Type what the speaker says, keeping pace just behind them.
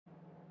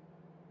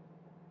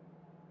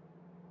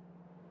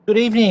Good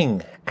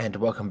evening, and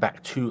welcome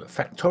back to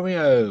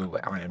Factorio.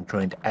 I am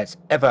joined as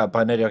ever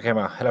by Nerdy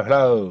Gamer. Hello,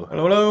 hello.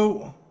 Hello,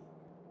 hello.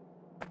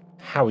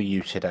 How are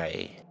you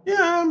today?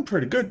 Yeah, I'm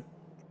pretty good.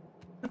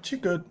 Pretty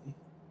good.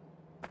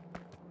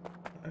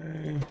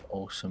 I...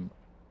 Awesome,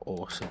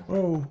 awesome.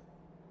 Whoa.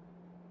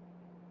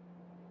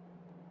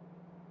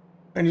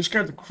 And you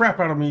scared the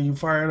crap out of me. You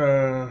fired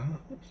a...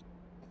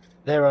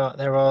 There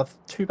are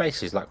two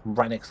bases like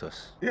right next to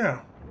us.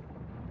 Yeah.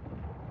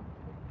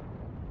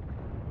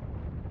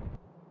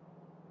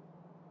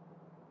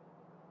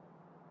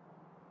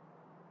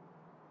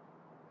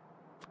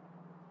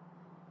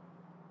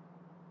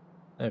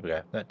 There we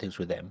go. That deals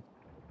with them.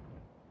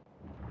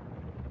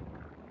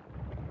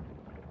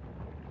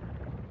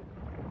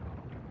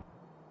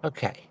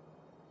 Okay.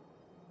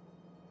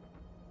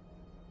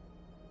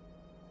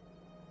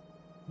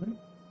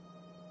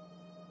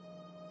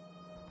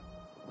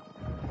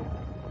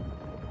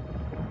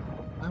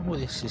 Why will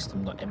this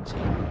system not empty?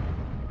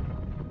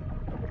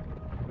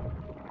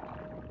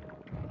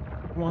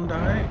 One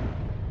die.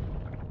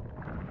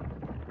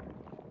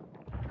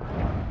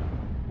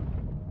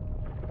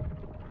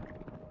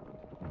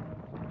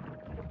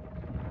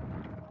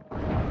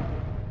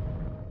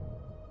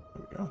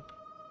 There we go.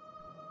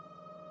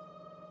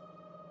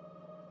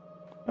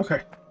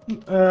 Okay.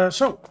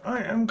 So,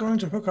 I am going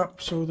to hook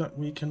up so that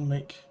we can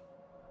make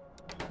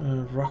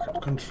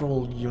rocket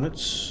control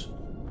units.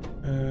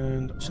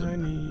 And I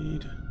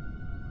need...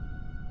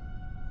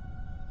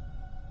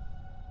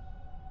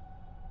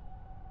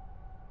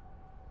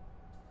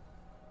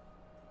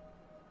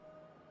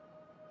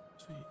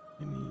 Let's see,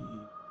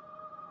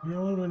 we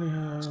already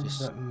have Just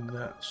that and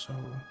that, so...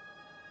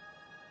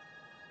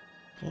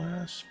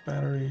 Glass,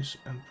 batteries,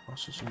 and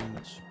processing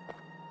units.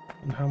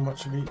 And how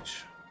much of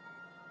each?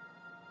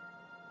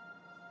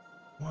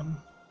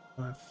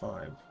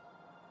 155.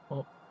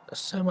 well,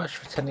 so much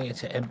for telling it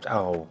to empty.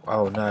 Oh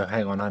no!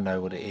 Hang on, I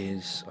know what it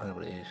is. I know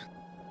what it is.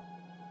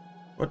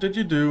 What did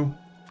you do?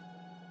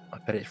 I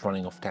bet it's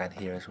running off down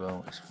here as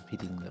well. It's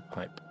feeding the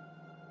pipe.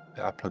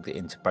 I plugged it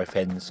into both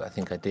ends. I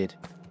think I did.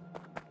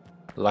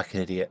 Like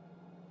an idiot.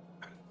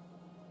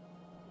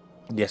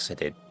 Yes, I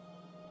did.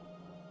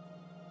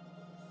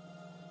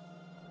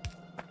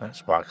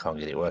 That's why I can't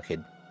get it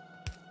working.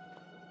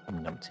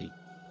 I'm numpty.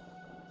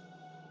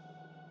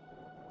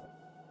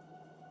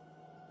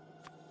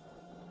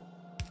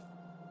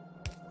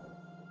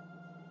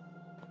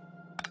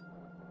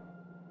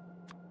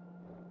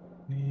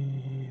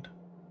 Need...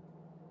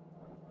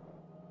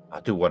 I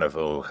do want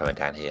oil coming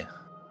down here.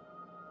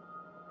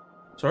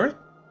 Sorry?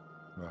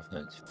 Rather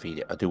than feed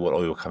it. I do want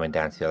oil coming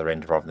down to the other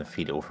end rather than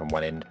feed it all from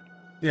one end.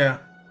 Yeah.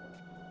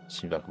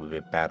 Seems like it would be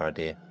a bad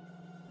idea.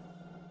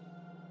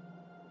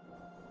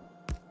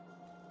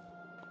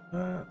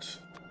 That...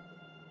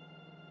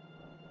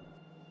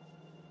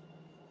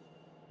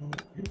 Oh,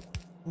 you...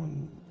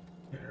 One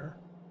there.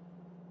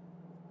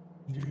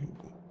 You...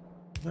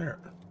 There.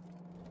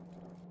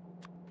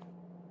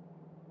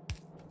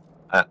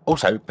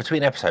 Also,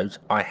 between episodes,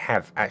 I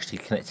have actually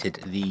connected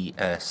the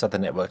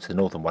southern network to the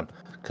northern one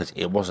because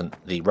it wasn't.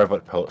 The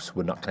robot ports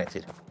were not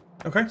connected.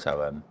 Okay.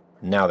 So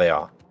now they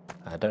are.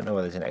 I don't know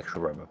why there's an extra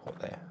robot port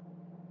there.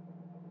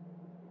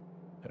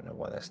 Don't know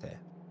why that's there.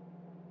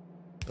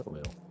 But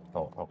we'll.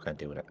 I'll go and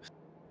deal with it.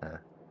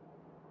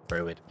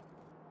 Very weird.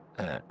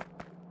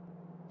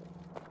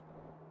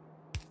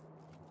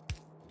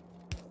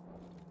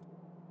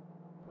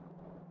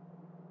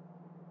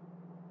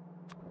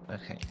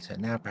 Okay, so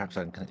now perhaps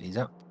I can connect these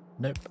up.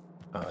 Nope.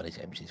 Oh, I need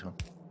to empty this one.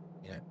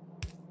 Yeah.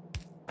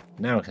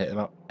 Now I connect them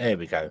up. There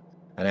we go.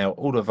 And now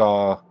all of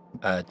our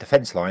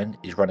defense line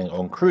is running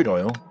on crude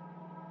oil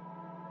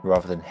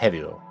rather than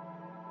heavy oil.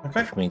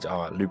 Okay. Which means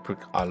our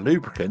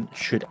lubricant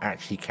should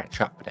actually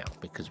catch up now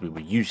because we were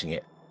using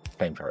it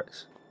flame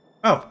turrets.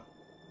 Oh.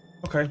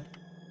 Okay.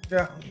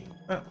 Yeah.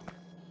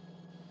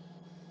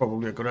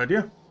 Probably a good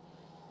idea.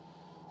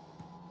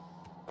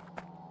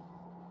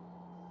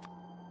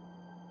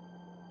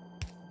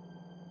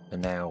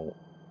 And now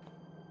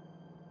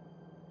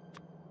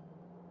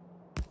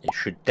it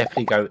should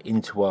definitely go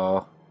into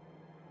our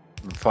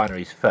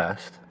refineries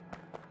first.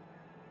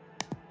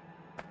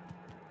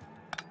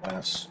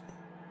 Glass.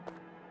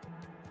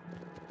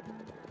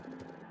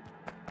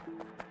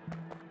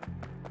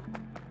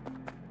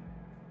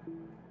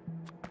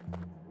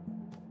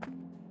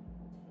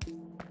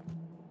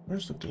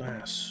 Where's the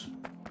glass?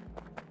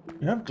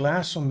 We have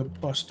glass on the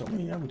bus, don't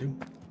we? Yeah, we do.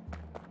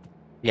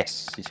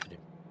 Yes, we do.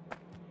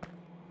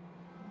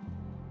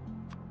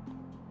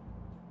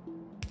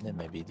 Then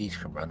maybe these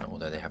can run,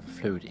 although they have a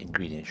fluid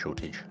ingredient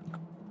shortage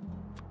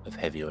of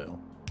heavy oil.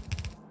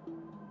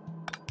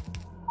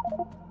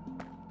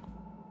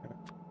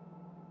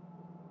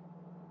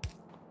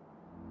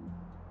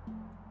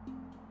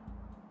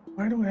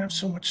 Why do I have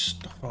so much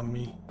stuff on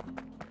me?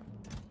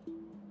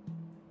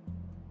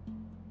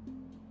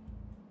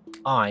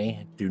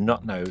 I do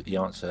not know the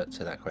answer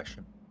to that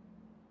question.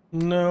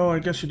 No, I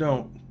guess you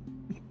don't.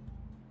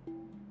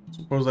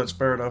 Suppose that's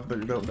fair enough that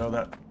you don't know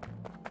that.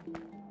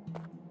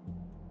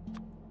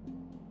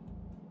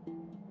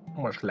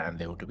 How much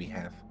landfill do we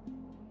have?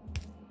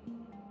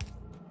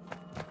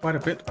 Quite a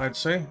bit, I'd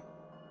say.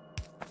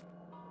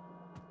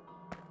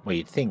 Well,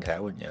 you'd think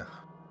that, wouldn't you?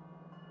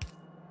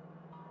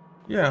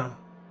 Yeah.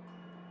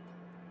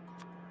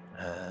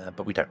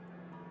 But we don't.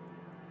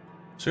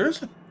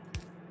 Seriously?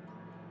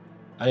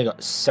 Only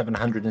got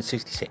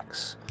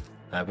 766.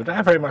 We don't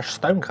have very much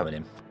stone coming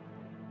in.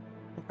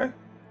 Okay.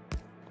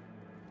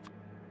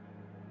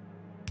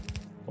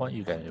 Why are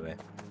you going anywhere?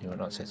 You're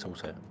not set to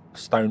auto.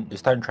 The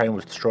stone train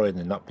was destroyed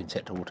and not been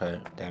set to auto.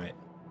 Damn it.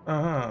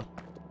 Uh-huh.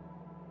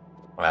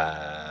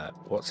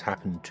 What's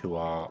happened to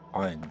our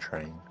iron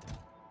train?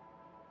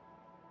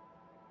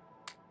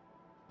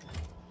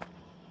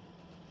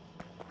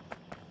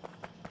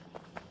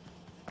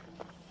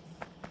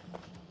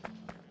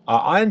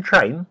 Our iron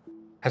train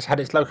has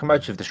had its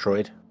locomotive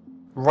destroyed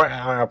right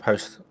at our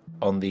outpost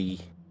on the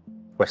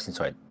western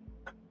side.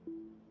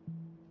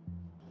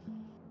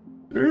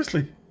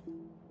 Seriously?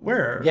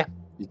 Where? Yeah,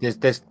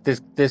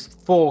 there's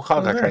 4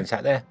 cargo Oh, there. trains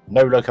out there,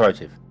 no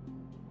locomotive.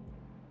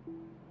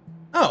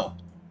 Oh.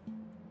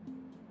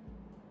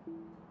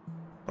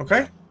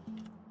 Okay.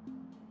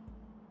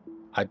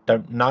 I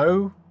don't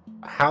know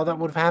how that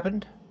would have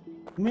happened.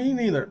 Me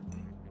neither.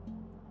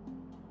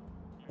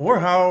 Or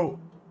how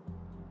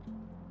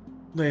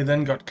they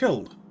then got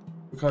killed.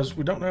 Because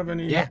we don't have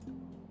any... Yeah.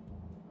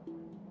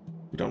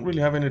 We don't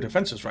really have any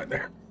defenses right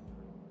there.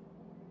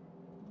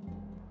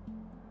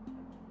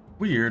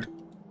 Weird.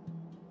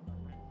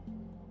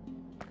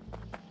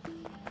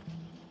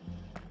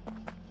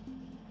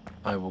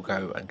 I will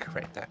go and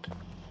correct that.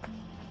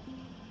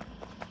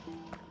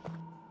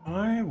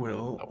 I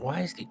will...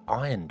 Why is the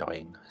iron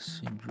dying?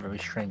 Seems very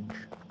strange.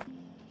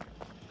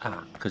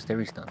 Ah, because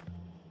there is none.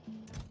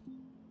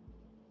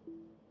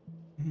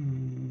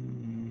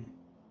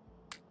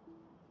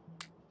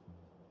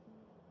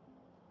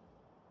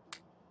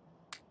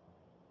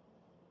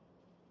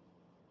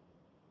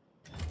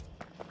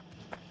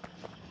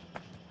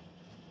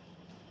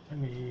 I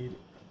need...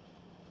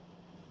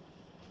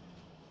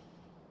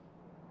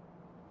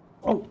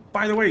 Oh,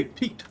 by the way,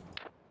 Pete.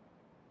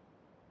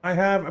 I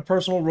have a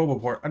personal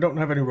roboport. I don't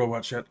have any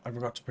robots yet. I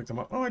forgot to pick them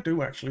up. Oh, I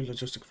do actually.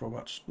 Logistics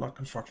robots, not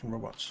construction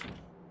robots.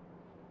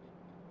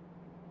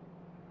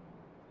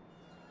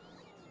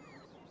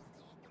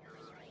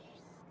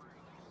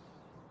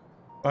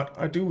 But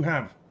I do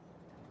have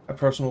a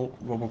personal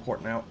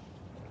roboport now.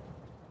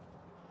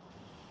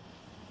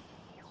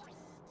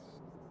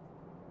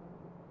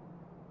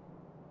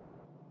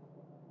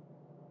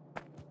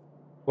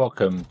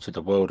 Welcome to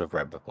the world of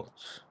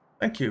robots.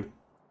 Thank you.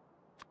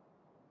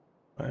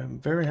 I am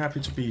very happy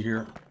to be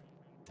here.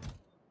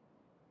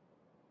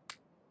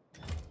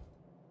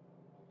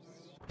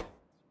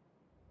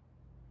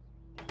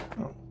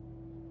 Oh,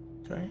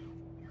 okay.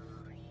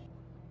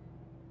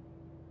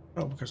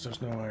 Oh, because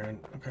there's no iron.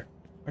 Okay,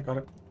 I got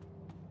it.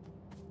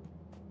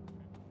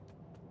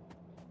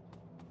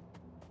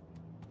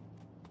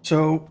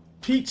 So,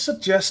 Pete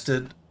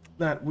suggested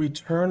that we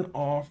turn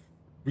off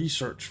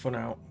research for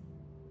now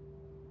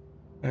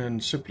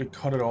and simply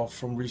cut it off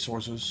from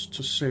resources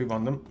to save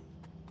on them.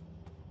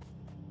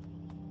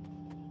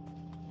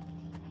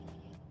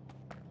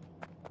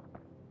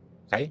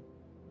 Okay.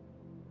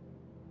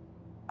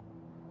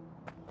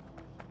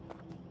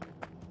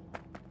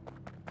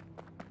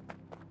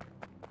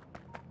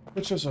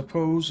 Which I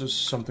suppose is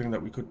something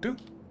that we could do.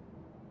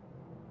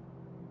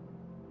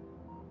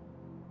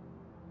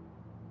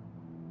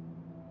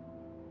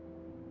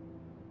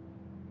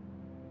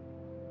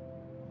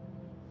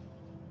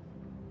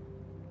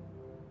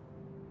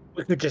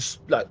 We could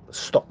just like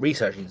stop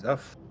researching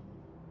stuff.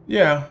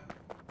 Yeah.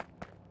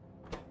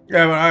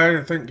 Yeah, but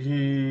I think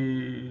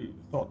he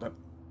thought that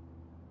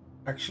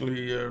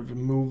actually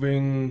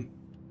removing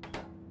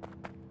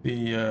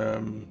the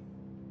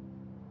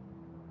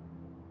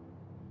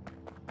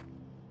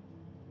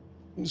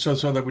so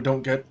that we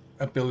don't get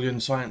a billion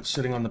science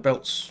sitting on the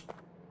belts,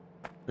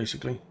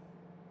 basically.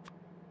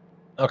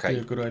 Okay.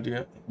 Be a good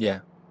idea. Yeah.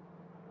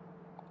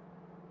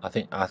 I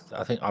think our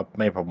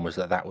main problem was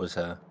that was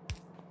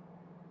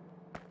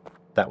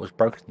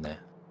broken there.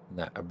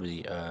 That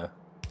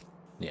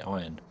the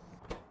iron.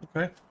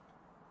 Okay.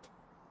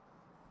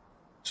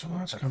 So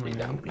that's Hopefully coming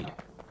that'll in. be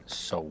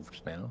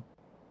solved now.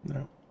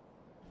 No.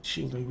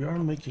 Shielding. We are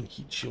making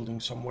heat shielding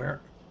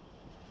somewhere.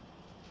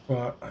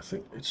 But I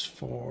think it's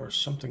for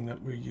something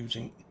that we're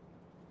using.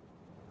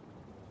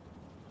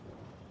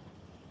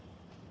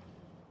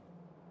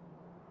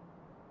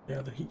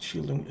 Yeah, the heat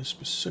shielding is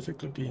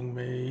specifically being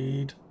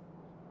made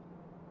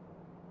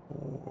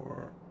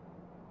for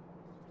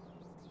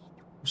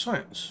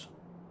science.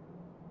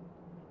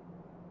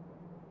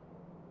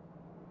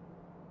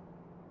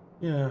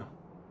 Yeah.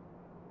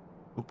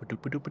 Doop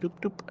doop doop doop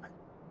doop.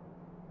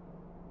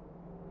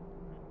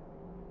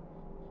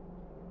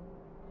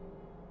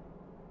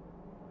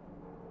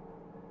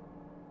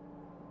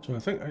 So I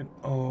think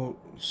I'll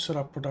set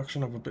up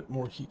production of a bit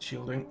more heat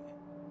shielding.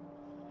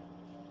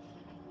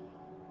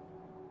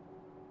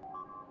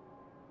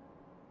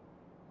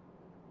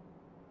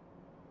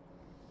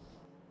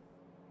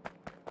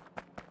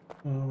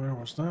 Where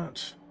was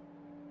that?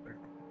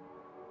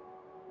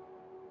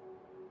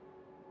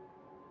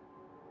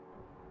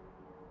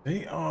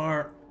 They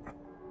are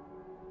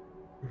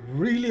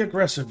really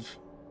aggressive.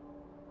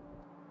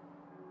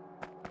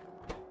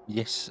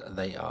 Yes,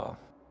 they are.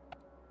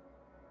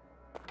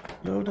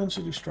 Low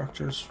density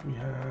structures we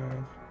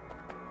have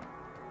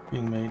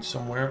being made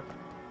somewhere.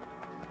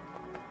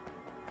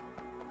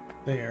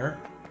 There.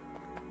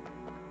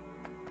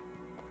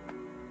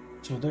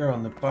 So they're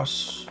on the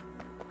bus.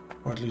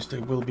 Or at least they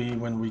will be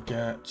when we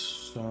get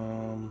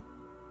some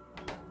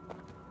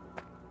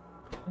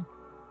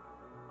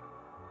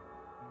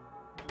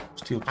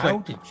steel plate. How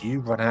did you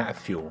run out of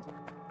fuel?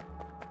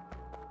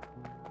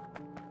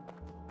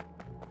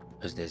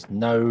 Because there's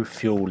no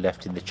fuel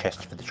left in the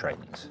chest for the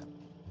trains.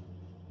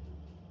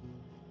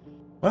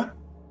 What?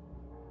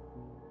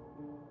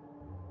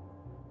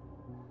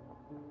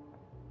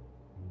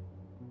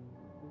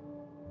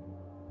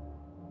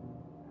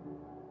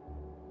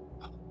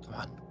 Come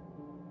on.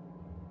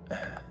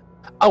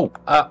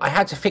 I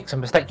had to fix a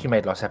mistake you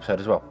made last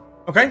episode as well.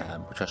 Okay.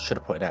 Which I should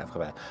have pointed out. I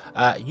forgot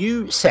about.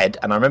 You said,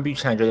 and I remember you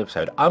saying during the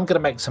episode, I'm going to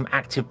make some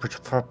active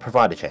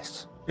provider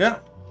chests. Yeah.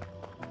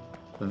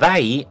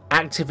 They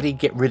actively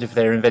get rid of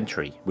their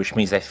inventory, which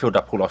means they filled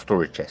up all our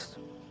storage chests.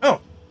 Oh.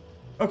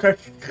 Okay.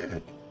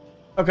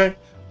 Okay.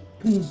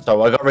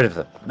 So I got rid of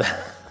them.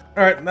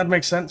 All right, that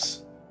makes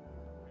sense.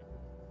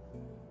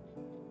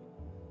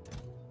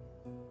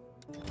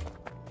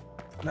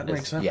 That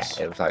makes sense. Yeah,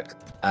 it was like,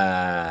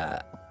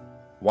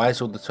 why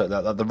is all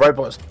the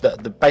robots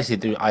that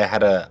basically do? I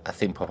had a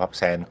thing pop up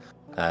saying,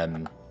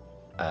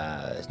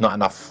 there's not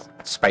enough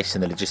space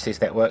in the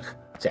logistics network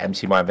to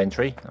empty my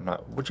inventory. I'm like,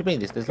 what do you mean?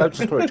 There's loads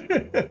of storage.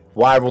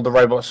 Why are all the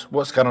robots?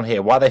 What's going on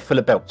here? Why are they full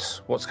of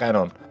belts? What's going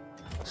on?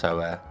 So,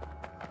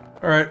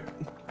 all right,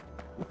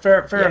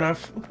 fair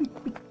enough.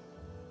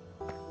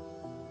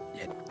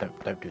 Yeah,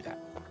 don't do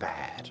that.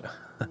 Bad.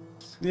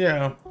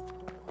 Yeah.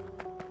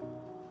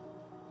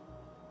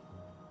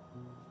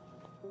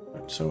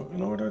 So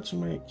in order to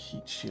make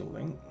heat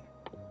shielding,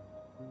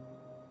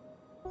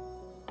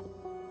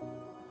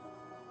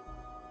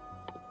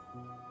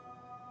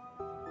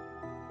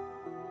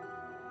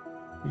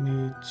 we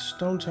need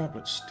stone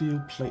tablets,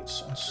 steel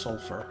plates, and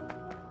sulfur.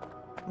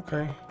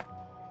 Okay.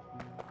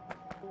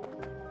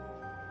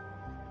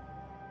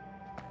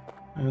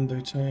 And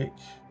they take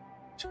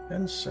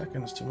 10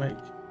 seconds to make.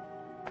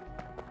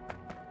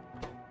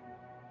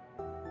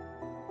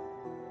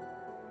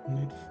 I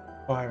need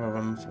 5 of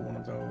them for one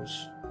of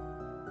those.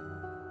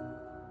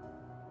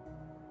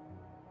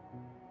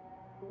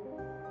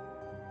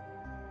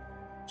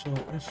 So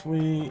if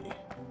we...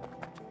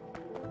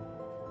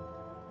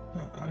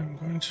 I'm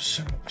going to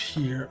set up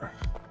here.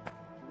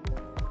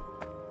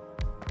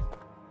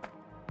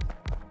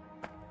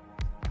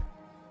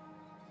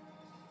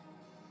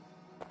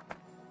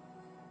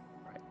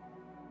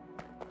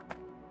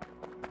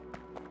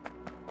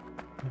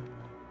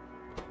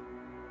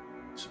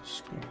 This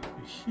is going to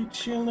be heat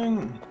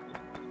shielding.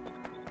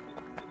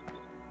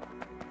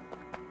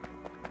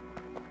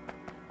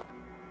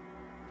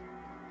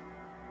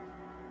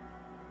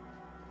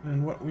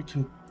 And what we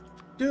can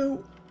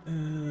do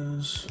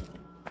is,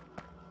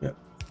 yep,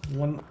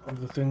 one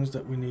of the things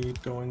that we need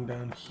going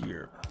down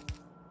here.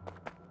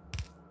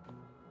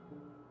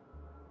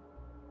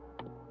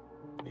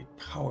 We need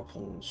power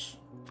poles.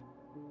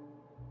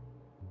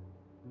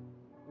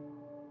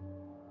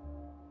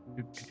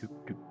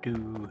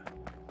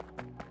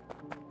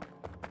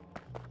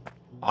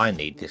 I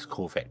need this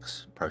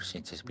Corvex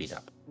processing to speed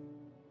up.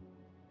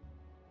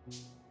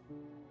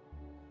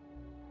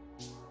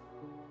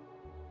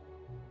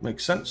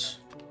 Makes sense.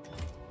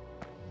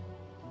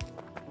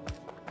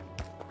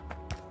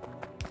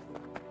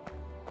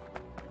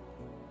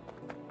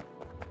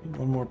 Need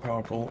one more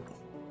power pole.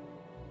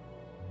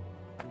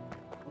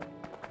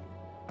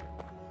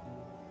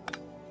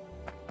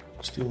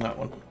 Steal that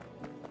one.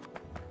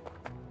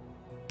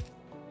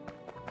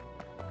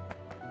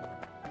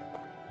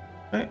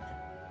 Okay.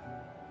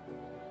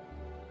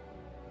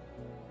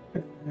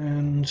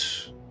 And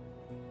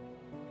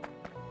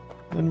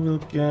then we'll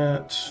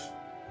get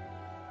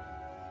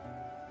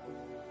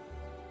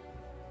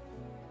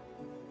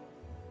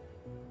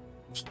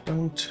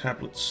stone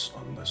tablets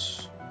on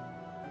this.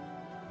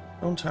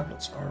 Stone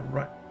tablets are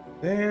right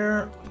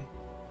there.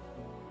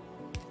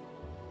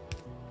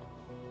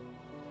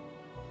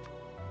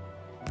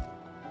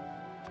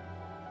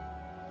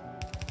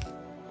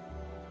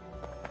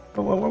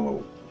 Whoa, whoa, whoa,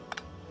 whoa.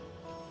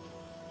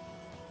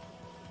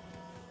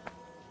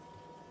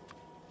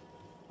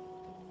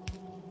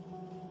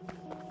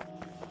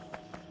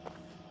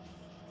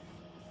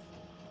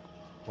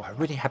 Well, I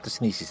really had to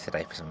sneeze this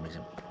today for some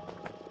reason.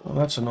 Well,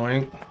 that's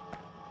annoying.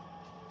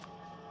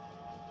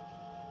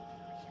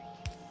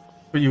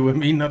 For you and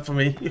me, not for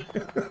me.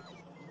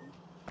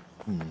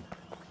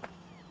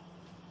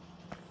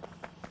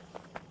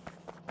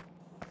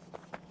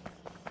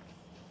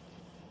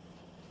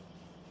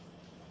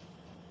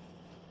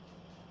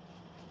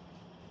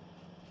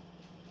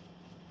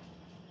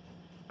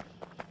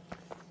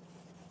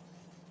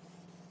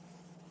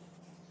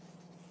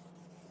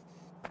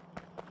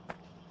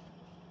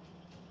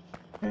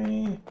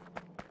 Okay.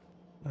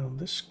 Now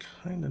this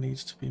kind of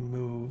needs to be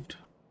moved.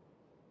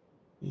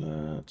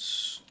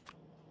 Let's...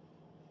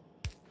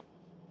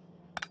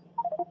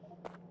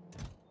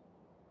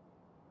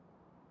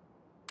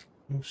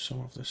 move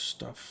some of this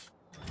stuff.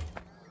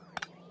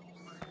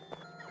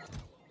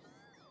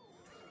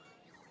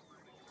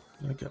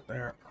 I get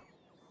there.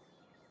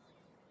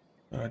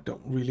 I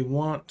don't really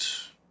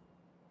want.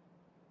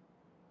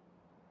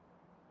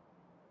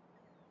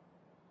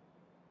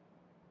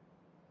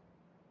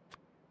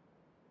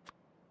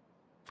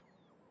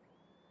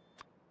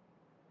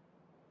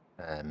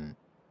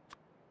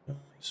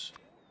 Nice.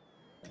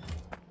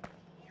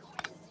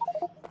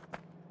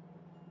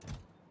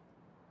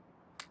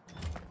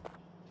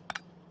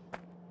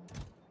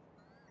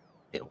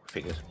 Little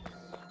figures.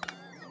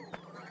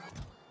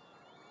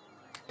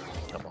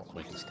 Come on,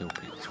 we can still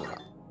pick this all up.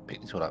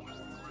 Pick this all up.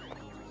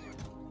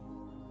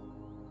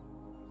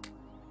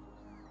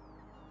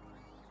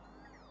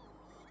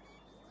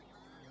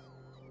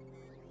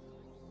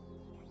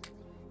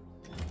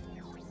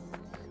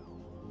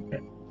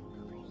 Okay.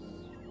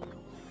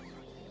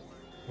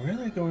 Where are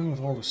they going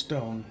with all the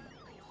stone?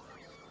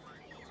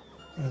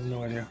 I have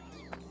no idea.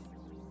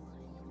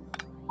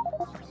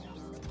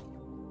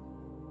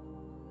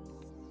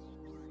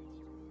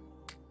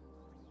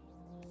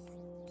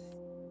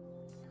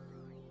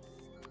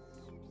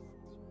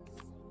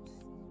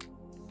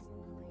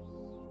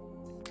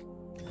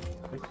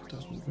 It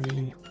doesn't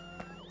really.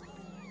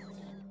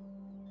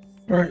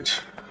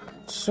 Right,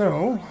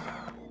 so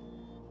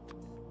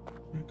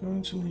we're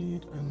going to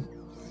need an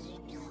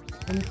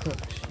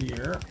input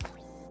here.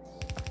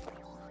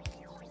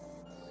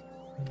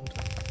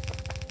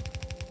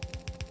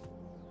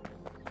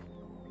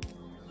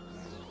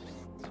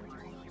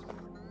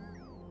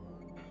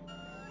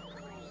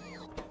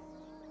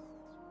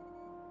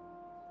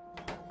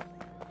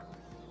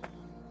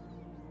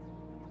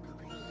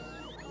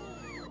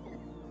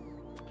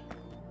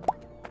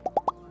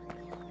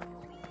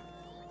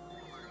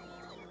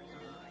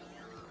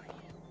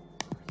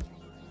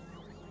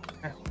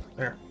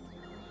 There.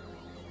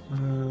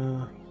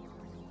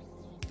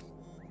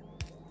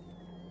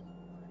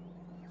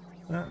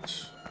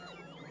 That.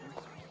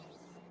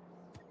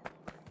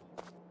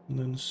 And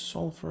then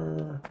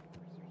sulfur.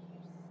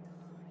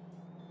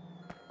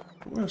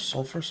 Do we have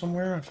sulfur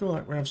somewhere? I feel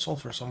like we have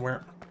sulfur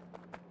somewhere.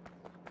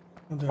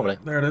 There, Probably.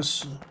 there it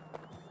is.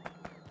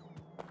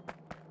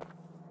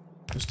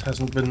 Just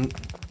hasn't been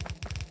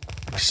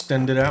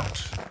extended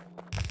out.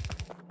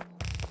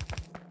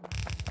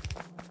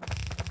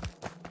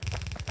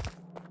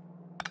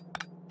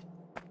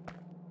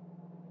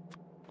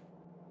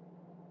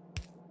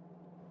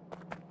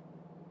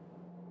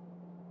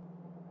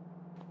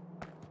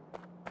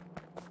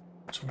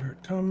 So here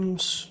it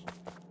comes.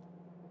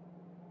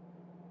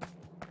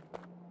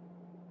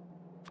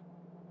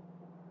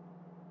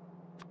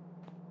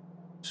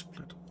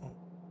 Split. Oh.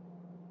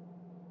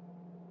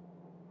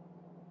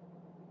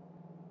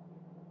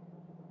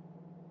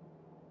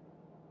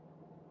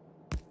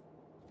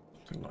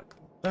 Something like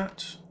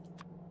that.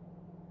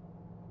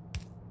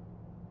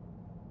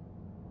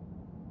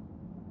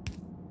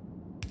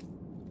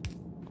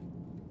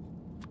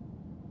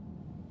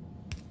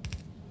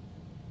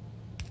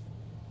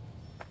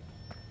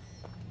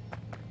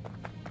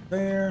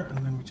 There,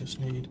 and then we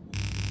just need...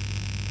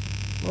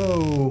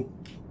 Whoa!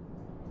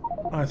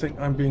 I think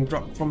I'm being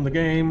dropped from the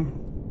game.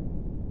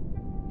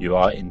 You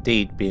are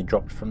indeed being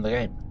dropped from the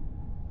game.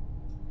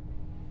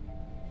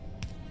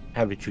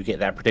 How did you get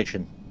that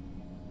prediction?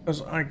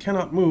 Because I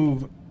cannot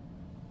move.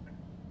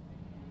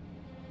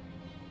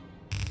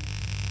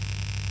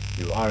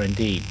 You are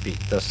indeed. It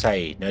does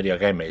say Nerdio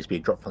Gamer is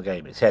being dropped from the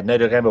game. It said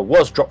Nerdio Gamer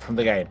was dropped from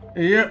the game.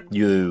 Yep.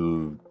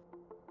 You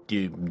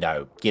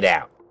no. Get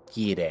out.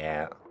 Get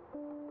out.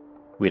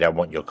 We don't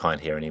want your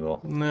kind here anymore.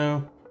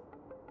 No.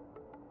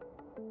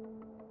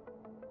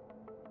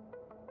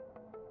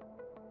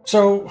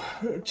 So,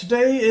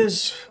 today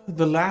is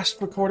the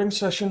last recording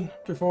session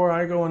before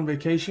I go on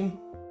vacation.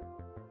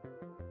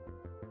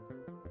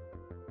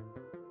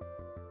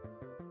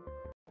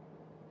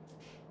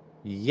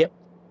 Yep.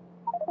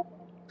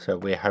 So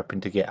we're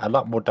hoping to get a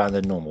lot more done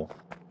than normal.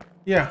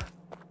 Yeah.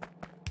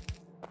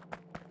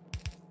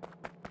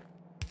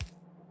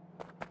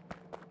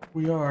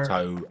 We are.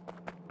 So,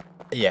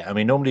 yeah, I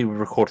mean, normally we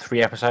record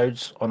 3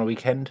 episodes on a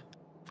weekend.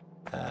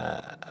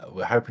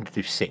 We're hoping to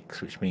do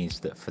 6, which means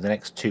that for the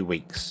next 2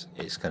 weeks,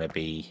 it's going to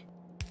be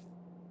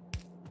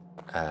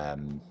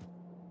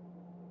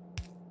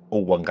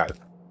all one go.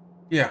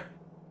 Yeah.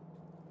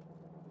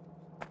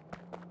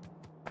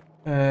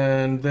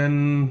 And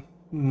then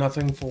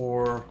nothing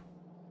for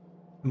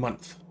a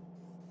month.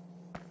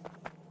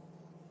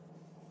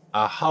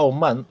 A whole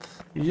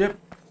month? Yep.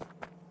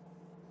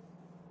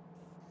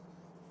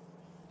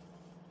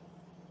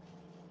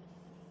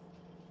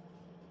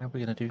 How are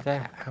we going to do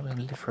that? How are we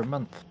going to live for a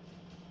month?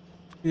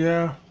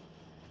 Yeah.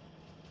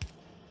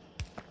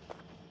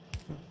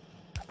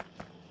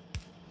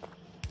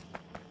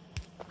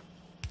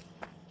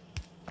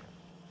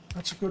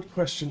 That's a good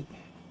question.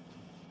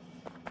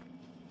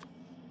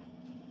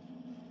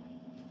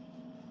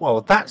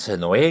 Well, that's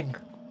annoying.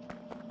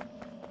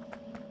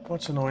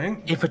 What's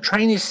annoying? If a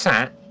train is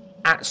sat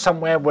at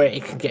somewhere where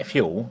it can get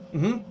fuel,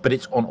 Mm-hmm. but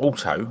it's on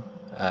auto,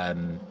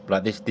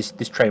 like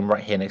this train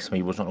right here next to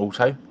me was on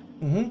auto,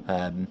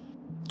 Mm-hmm.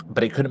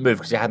 but it couldn't move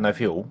because it had no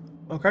fuel.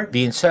 Okay.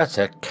 The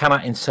inserter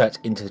cannot insert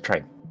into the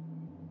train.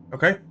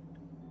 Okay.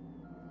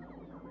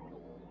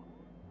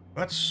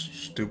 That's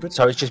stupid.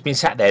 So it's just been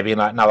sat there being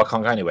like, no, I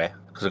can't go anywhere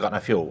because I've got no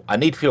fuel. I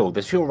need fuel.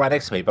 There's fuel right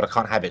next to me, but I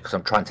can't have it because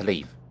I'm trying to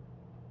leave.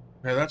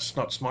 Yeah, that's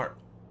not smart.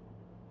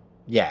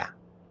 Yeah.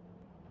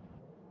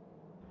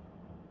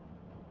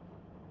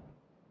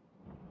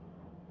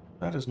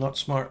 That is not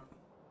smart.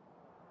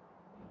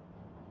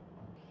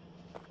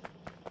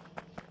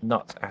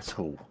 Not at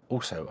all.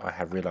 Also, I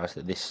have realised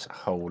that this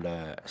whole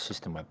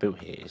system I built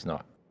here is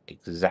not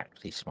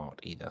exactly smart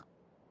either.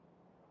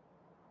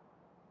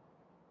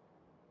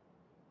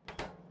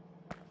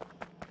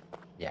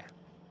 Yeah.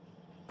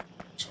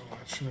 So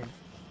I should have...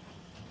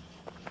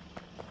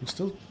 You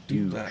still do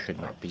You that, should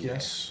not I be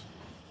guess.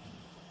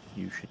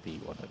 You should be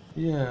one of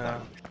Yeah.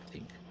 those, I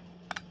think.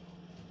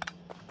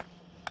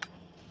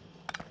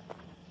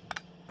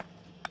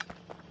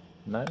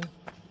 No?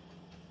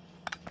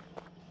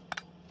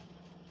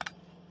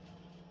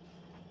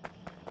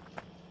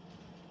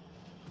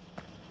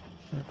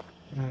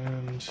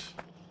 And...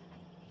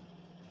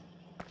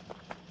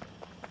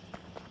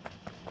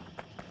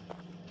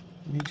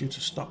 I need you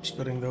to stop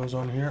spitting those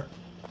on here.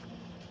 There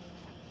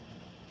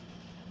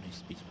needs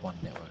to be one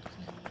network,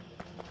 isn't it?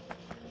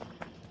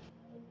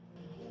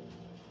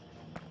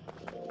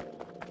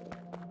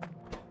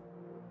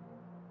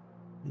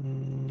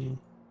 Mm.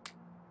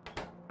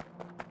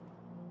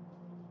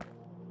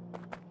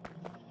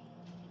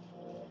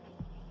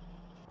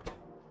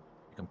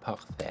 You can park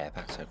there,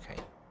 that's okay.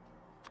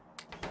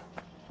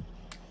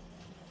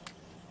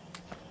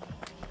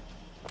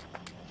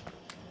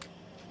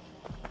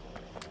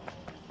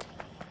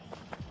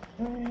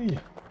 Hey.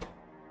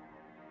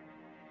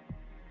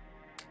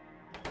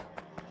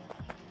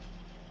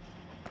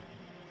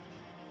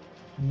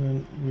 And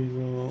then we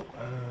will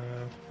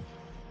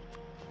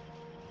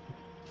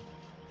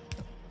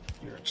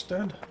here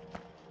instead.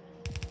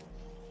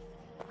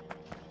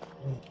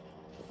 Oh.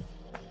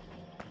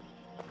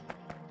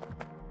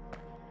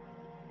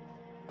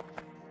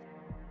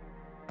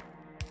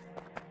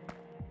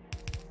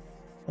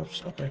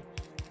 Oops, okay.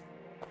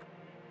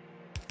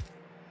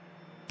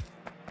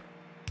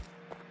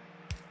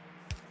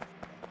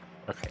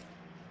 Okay.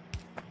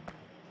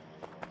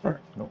 All right.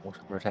 Not water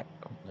protect.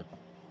 Oh, no.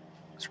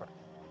 That's right.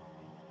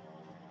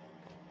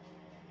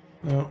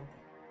 No.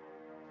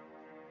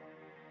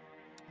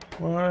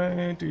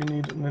 Why do you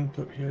need an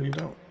input here? You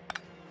don't.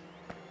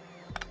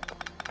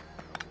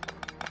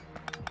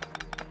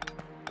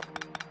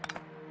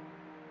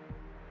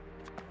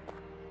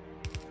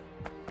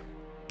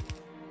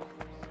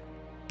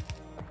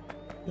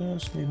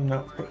 Just need an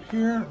output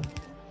here.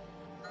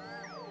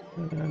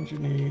 And you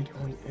need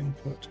an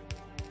input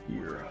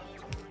here.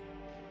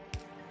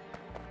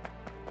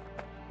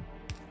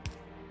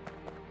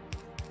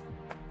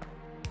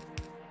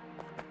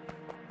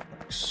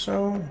 Like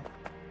so.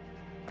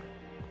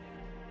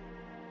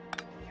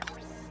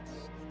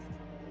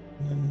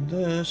 And then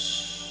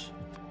this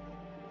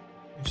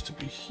needs to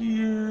be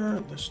here.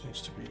 This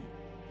needs to be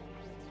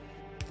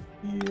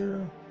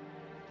here.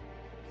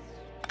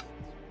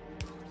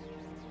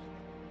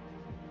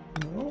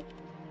 No.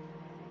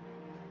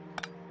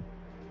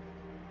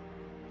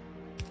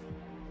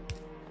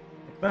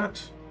 Like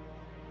that.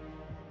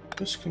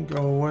 This can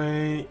go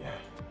away.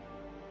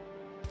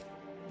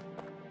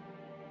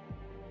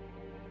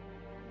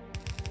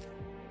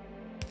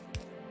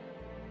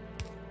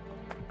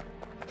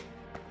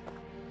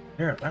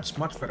 There, that's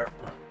much better.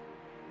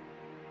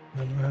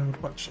 And I have a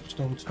bunch of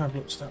stone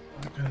tablets that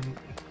I can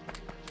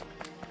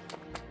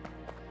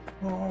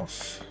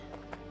off.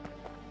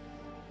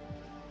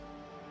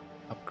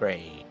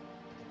 Upgrade.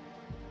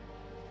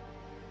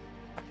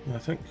 I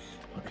think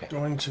Okay. I'm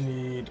going to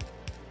need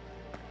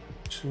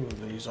 2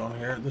 of these on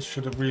here. This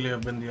should have really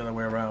have been the other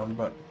way around,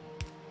 but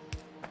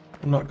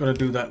I'm not going to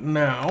do that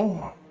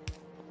now.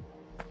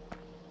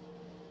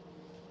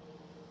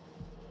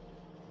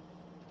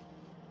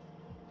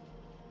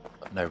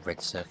 No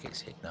red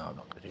circuits here. No, I'm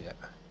not going to do that.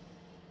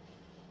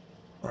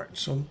 Alright,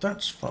 so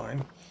that's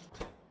fine.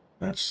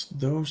 That's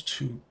those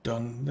 2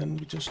 done. Then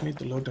we just need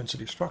the low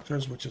density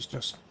structures, which is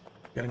just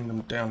getting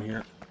them down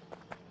here.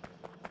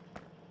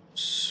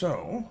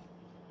 So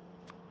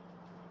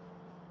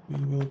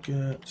we will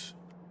get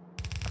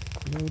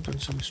low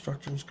density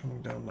structures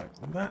coming down like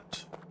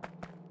that.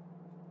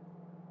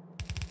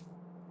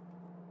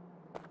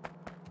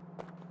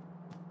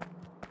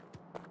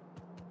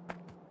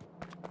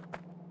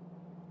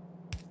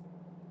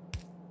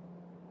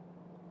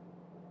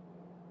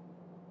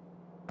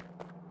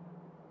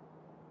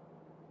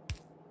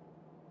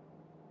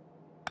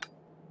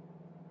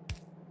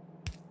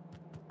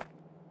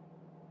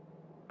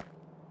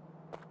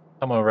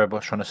 Come on,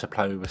 robots trying to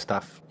supply me with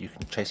stuff. You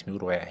can chase me all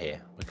the way out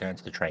here. We're going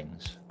to the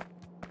trains.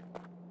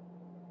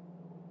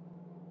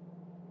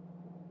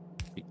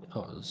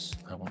 because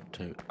I want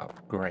to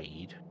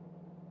upgrade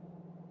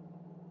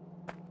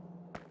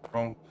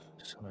Wrong.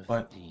 some of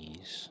But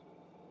these.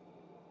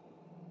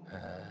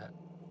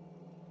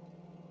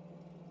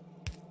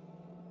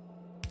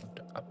 Want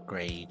to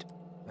upgrade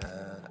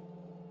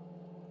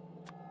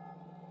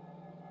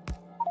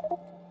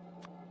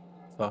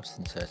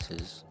fast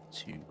inserters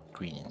to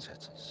green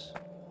inserters.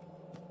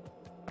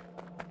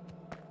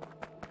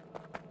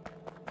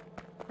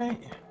 okay.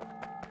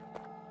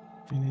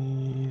 We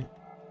need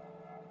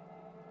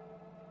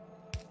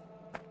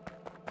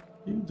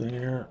you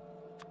there.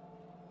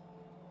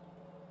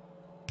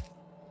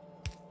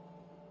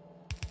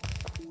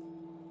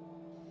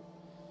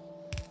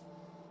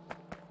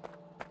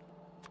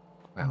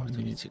 Wow,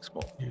 we need 6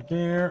 more. You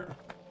there.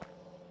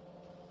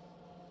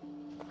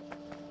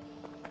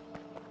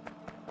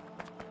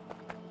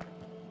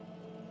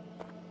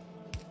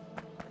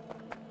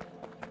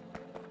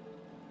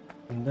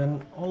 And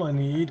then all I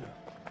need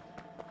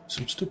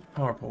some stupid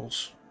power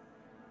poles.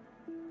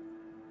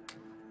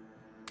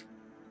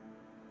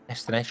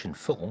 Destination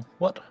full?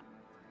 What?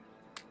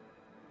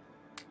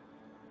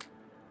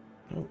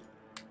 Oh,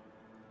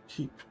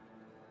 keep.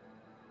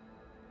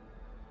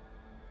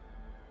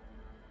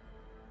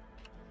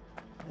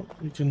 Well,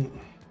 we can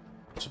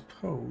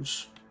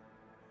suppose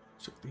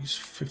stick these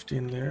 50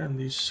 in there and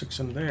these 6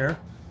 in there.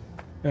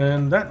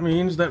 And that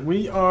means that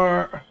we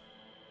are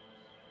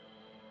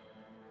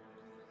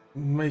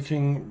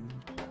making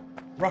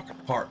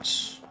rocket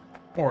parts,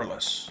 more or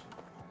less.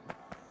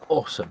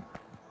 Awesome.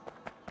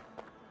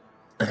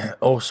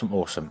 Awesome,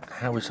 awesome.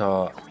 How is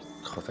our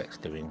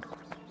Covex doing?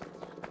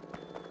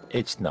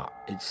 It's not.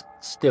 It's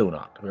still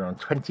not. We're on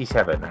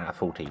 27 out of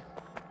 40.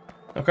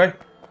 Okay.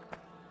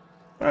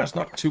 That's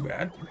not too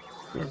bad.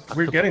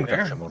 We're getting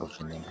there. Models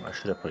in them. I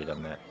should have probably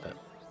done that, but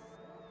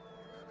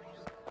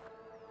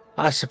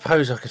I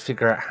suppose I could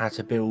figure out how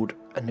to build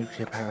a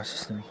nuclear power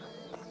system.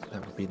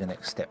 That would be the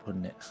next step,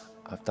 wouldn't it?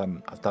 I've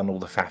done all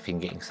the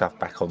faffing getting stuff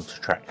back onto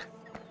track.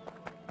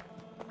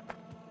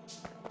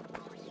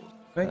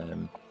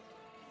 Okay.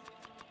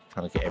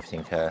 Trying to get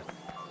everything.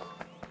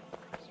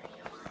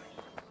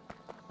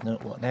 No,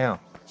 what now?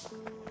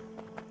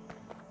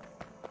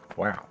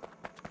 Wow.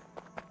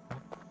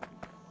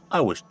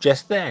 I was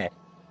just there.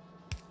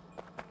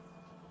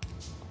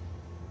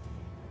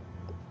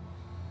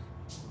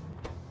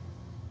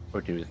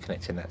 We'll do with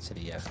connecting that to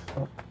the.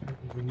 Oh,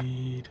 we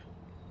need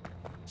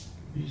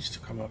these to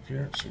come up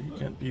here, so you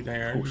can't be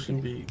there. You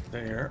can be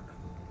there.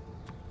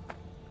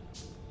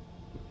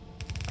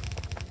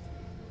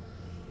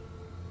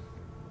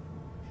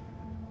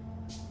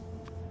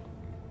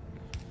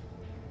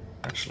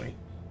 Actually,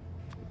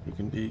 you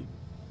can be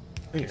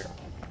there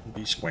and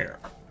be square.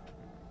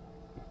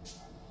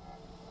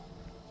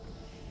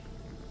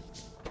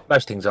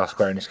 Most things are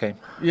square in this game.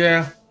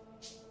 Yeah.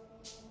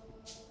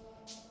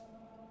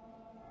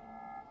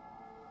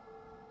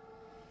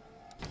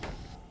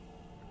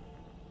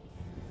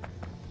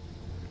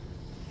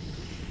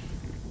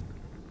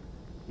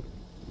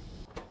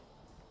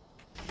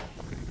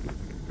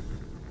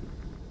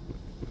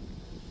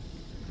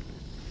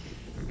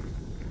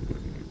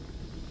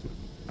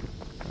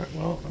 Right,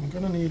 well, I'm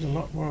gonna need a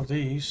lot more of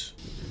these.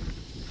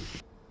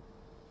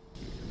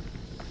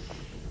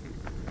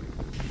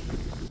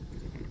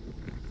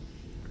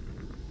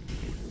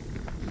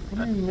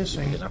 What am I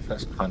missing? Enough.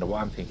 That's kind of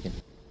what I'm thinking.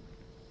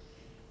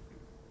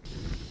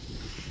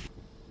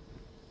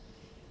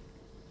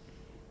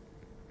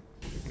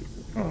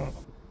 Oh.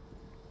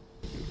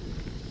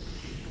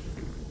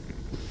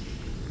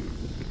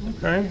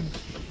 Okay.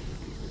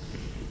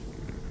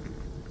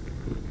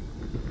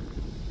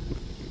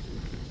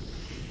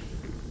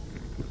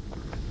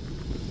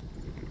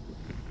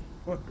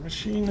 What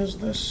machine is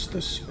this?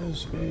 This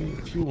is a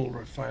fuel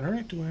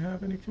refinery. Do I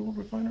have any fuel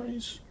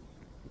refineries?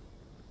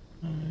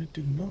 I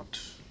do not.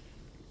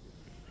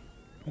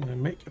 Can I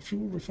make a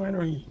fuel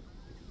refinery?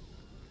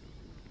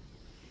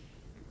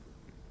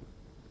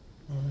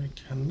 I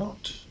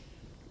cannot.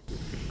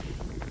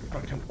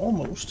 I can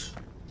almost.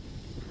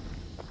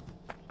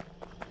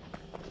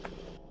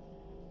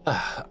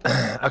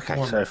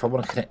 Okay, so if I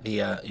want to connect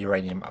the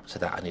uranium up to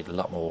that, I need a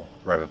lot more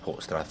rover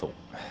ports than I thought.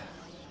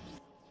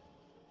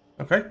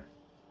 Okay.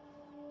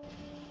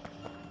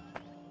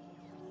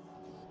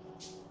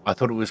 I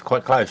thought it was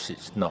quite close.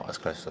 It's not as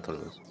close as I thought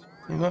it was.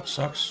 Well, that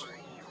sucks.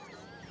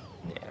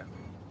 Yeah.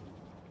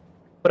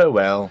 But oh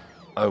well.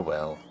 Oh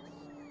well.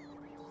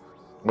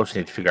 I also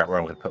need to figure out where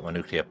I'm going to put my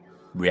nuclear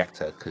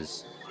reactor,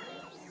 because...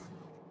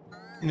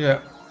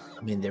 Yeah.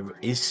 I mean, there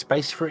is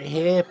space for it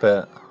here,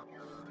 but...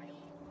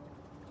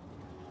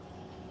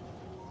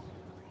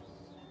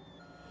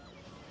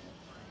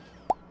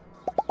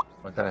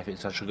 I don't know if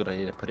it's such a good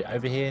idea to put it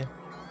over here.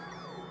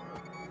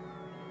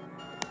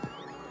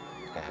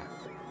 Yeah.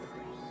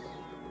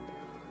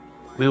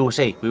 We will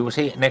see. We will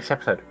see next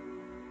episode.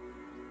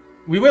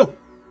 We will.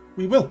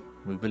 We will.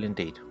 We will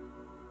indeed.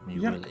 We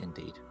Yep. will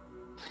indeed.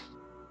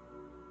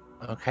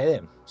 Okay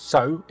then.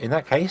 So, in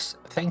that case,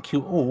 thank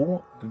you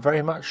all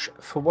very much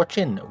for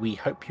watching. We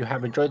hope you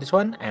have enjoyed this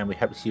one, and we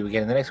hope to see you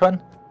again in the next one.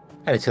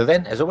 And until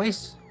then, as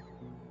always,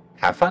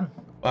 have fun.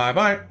 Bye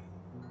bye.